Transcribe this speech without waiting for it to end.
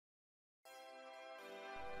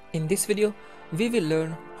In this video, we will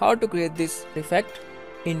learn how to create this effect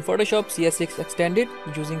in Photoshop CS6 Extended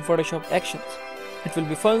using Photoshop Actions. It will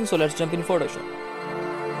be fun, so let's jump in Photoshop.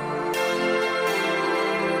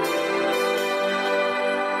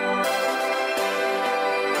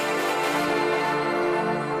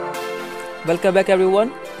 Welcome back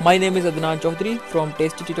everyone, my name is Adnan from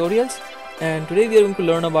Tasty Tutorials, and today we are going to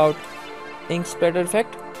learn about ink splatter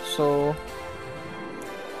effect. So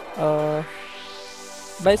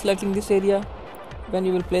by selecting this area, when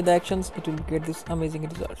you will play the actions, it will get this amazing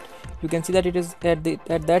result. You can see that it is at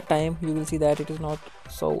that time you will see that it is not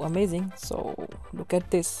so amazing. So look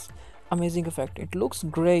at this amazing effect. It looks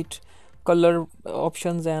great, color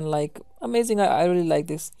options and like amazing. I really like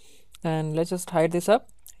this. And let's just hide this up.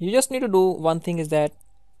 You just need to do one thing, is that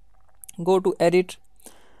go to edit,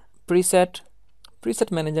 preset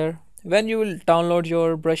manager. When you will download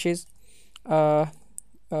your brushes, our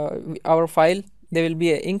file, there will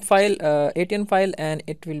be a ink file, ATN file, and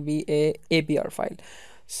it will be a APR file.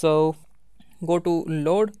 So go to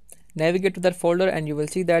load, navigate to that folder, and you will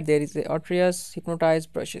see that there is a Hypnotize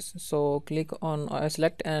brushes. So click on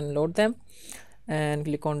select and load them, and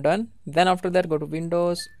click on done. Then after that, go to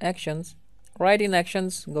Windows, Actions. Right in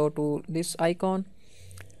Actions, go to this icon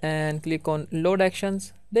and click on load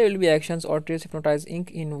actions. There will be actions Hypnotize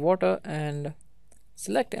ink in water, and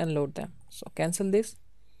select and load them. So cancel this,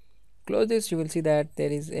 close this. You will see that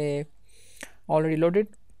there is a already loaded.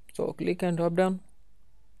 So click and drop down,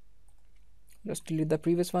 just delete the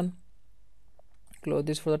previous one, close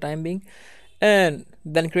this for the time being, and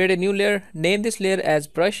then create a new layer. Name this layer as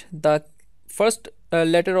brush. The first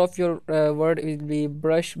letter of your word will be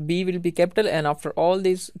brush, B will be capital, and after all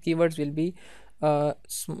these keywords will be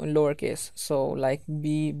lowercase. So like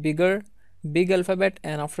B, bigger, big alphabet,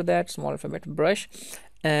 and after that small alphabet, brush.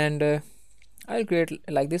 And I'll create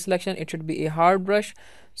like this selection. It should be a hard brush,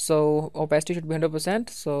 so opacity should be 100%.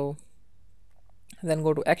 So then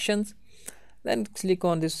go to actions, then click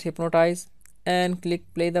on this Hypnotize and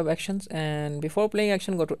click play the actions. And before playing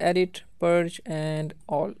action, go to edit, purge, and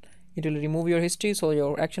all. It will remove your history, so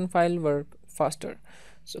your action file work faster.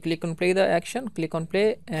 So click on play the action, click on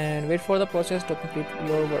play, and wait for the process to complete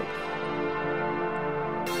your work.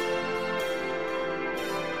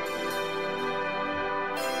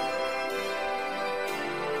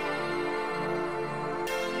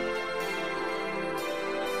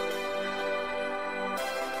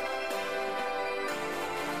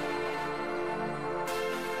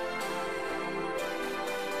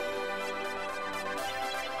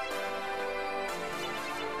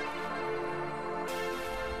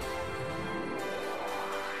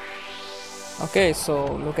 Okay,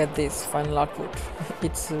 so look at this final output.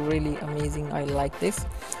 It's really amazing. I like this.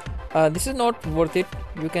 This is not worth it.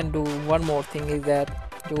 You can do one more thing, is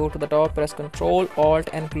that you go to the top, press Ctrl Alt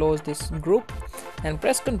and close this group, and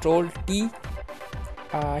press Ctrl T,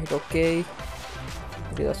 hit OK.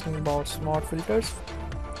 It is asking about smart filters.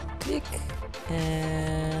 Click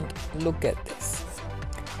and look at this.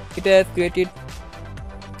 It has created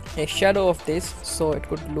a shadow of this, so it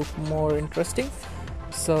could look more interesting.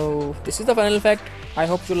 So this is the final effect. I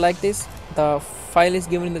hope you like this. The file is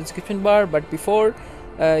given in the description bar, but before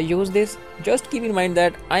use this, just keep in mind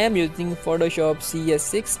that I am using Photoshop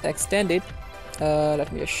CS6 Extended.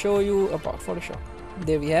 Let me just show you about Photoshop.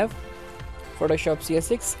 There we have Photoshop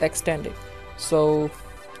CS6 Extended. So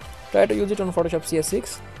try to use it on Photoshop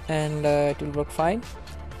CS6 and it will work fine.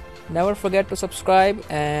 Never forget to subscribe,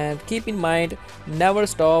 and keep in mind, never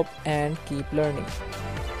stop and keep learning.